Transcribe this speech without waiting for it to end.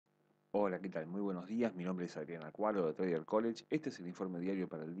Hola, ¿qué tal? Muy buenos días. Mi nombre es Adrián Acuaro de Trader College. Este es el informe diario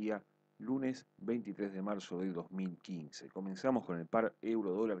para el día lunes 23 de marzo de 2015. Comenzamos con el par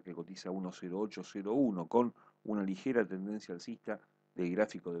euro-dólar que cotiza 1.0801 con una ligera tendencia alcista del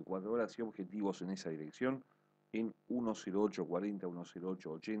gráfico de 4 horas y objetivos en esa dirección en 1.0840,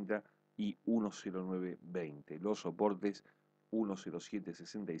 1.0880 y 1.0920. Los soportes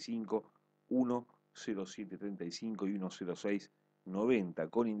 1.0765, 1.0735 y 1.0690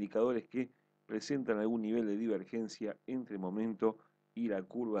 con indicadores que presentan algún nivel de divergencia entre momento y la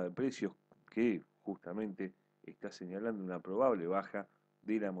curva de precios que justamente está señalando una probable baja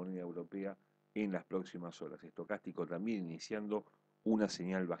de la moneda europea en las próximas horas. Estocástico también iniciando una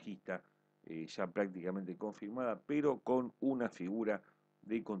señal bajista ya prácticamente confirmada, pero con una figura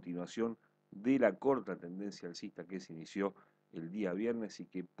de continuación de la corta tendencia alcista que se inició el día viernes y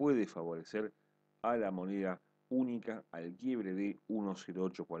que puede favorecer a la moneda única al quiebre de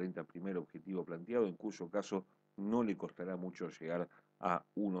 1.0840 primer objetivo planteado, en cuyo caso no le costará mucho llegar a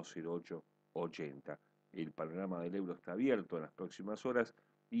 1.0880. El panorama del euro está abierto en las próximas horas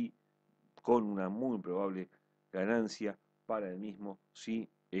y con una muy probable ganancia para el mismo si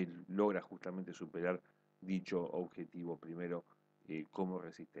él logra justamente superar dicho objetivo primero como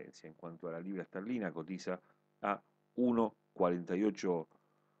resistencia. En cuanto a la libra esterlina, cotiza a 1.48,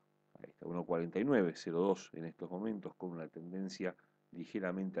 ahí está, 1.4902 en estos momentos, con una tendencia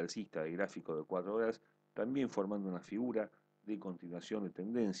ligeramente alcista de gráfico de 4 horas, también formando una figura de continuación de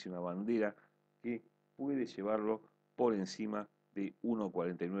tendencia, una bandera que puede llevarlo por encima de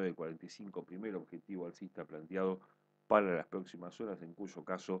 1.4945, primer objetivo alcista planteado para las próximas horas, en cuyo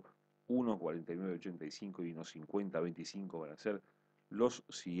caso 1.4985 y 1.5025 van a ser los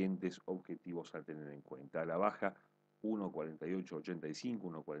siguientes objetivos a tener en cuenta. A la baja 1.4885,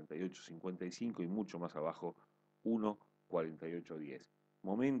 1.4855 y mucho más abajo 1.4810.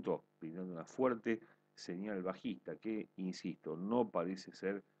 Momento brindando una fuerte señal bajista que, insisto, no parece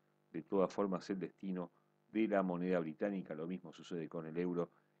ser de todas formas el destino de la moneda británica. Lo mismo sucede con el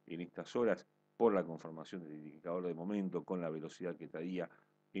euro en estas horas por la conformación del indicador de momento, con la velocidad que traía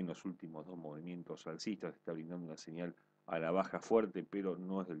en los últimos dos movimientos alcistas. Está brindando una señal a la baja fuerte, pero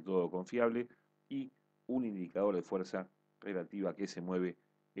no es del todo confiable, y un indicador de fuerza relativa que se mueve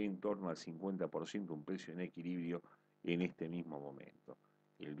en torno al 50%, un precio en equilibrio en este mismo momento.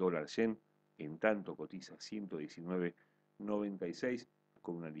 El dólar yen, en tanto, cotiza 119.96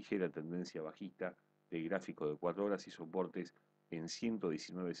 con una ligera tendencia bajista de gráfico de 4 horas y soportes en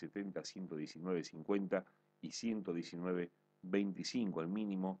 119.70, 119.50 y 119.25, el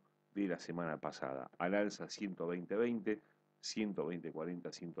mínimo de la semana pasada. Al alza 120.20,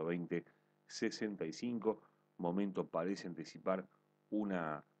 120.40, 120.65. Momento parece anticipar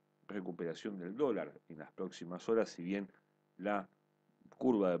una recuperación del dólar en las próximas horas, si bien la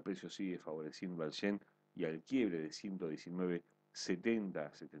curva de precios sigue favoreciendo al yen y al quiebre de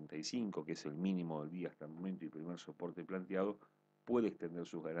 119.70, 75, que es el mínimo del día hasta el momento y primer soporte planteado, puede extender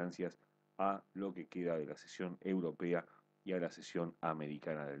sus ganancias a lo que queda de la sesión europea y a la sesión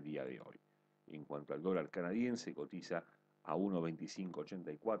americana del día de hoy. En cuanto al dólar canadiense, cotiza a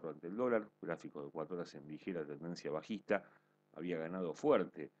 1.2584 ante el dólar, gráfico de 4 horas en ligera tendencia bajista, había ganado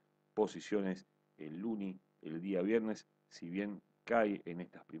fuerte posiciones el lunes, el día viernes, si bien cae en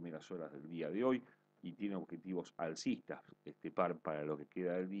estas primeras horas del día de hoy y tiene objetivos alcistas este par para lo que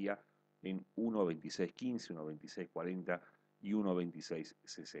queda del día en 1.2615, 1.2640 y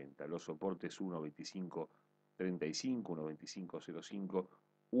 1.2660. Los soportes 1.2535, 1.2505,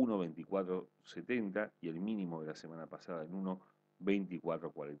 1.2470 y el mínimo de la semana pasada en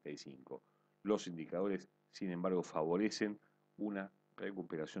 1.2445. Los indicadores, sin embargo, favorecen una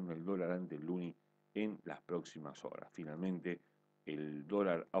recuperación del dólar ante el luni en las próximas horas. Finalmente, el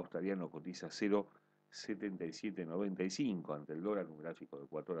dólar australiano cotiza 0.7795 ante el dólar, un gráfico de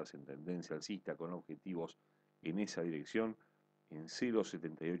 4 horas en tendencia alcista con objetivos en esa dirección en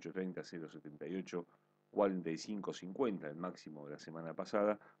 0.7830, 0.784550, el máximo de la semana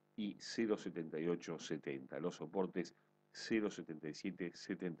pasada, y 0.7870. Los soportes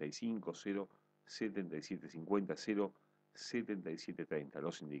 0.7775, 0.7750, 0.7730.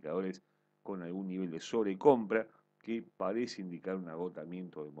 Los indicadores con algún nivel de sobrecompra que parece indicar un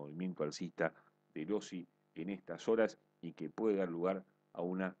agotamiento del movimiento alcista del OSI en estas horas y que puede dar lugar a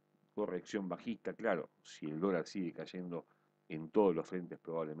una corrección bajista. Claro, si el dólar sigue cayendo en todos los frentes,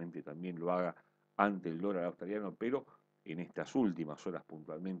 probablemente también lo haga ante el dólar australiano, pero en estas últimas horas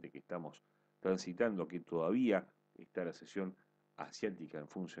puntualmente que estamos transitando, que todavía está la sesión asiática en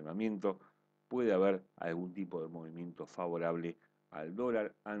funcionamiento, puede haber algún tipo de movimiento favorable al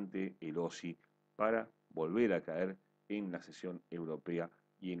dólar ante el OSI para volver a caer en la sesión europea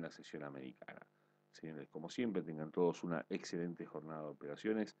y en la sesión americana. Señores, como siempre, tengan todos una excelente jornada de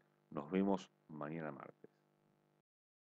operaciones. Nos vemos mañana martes.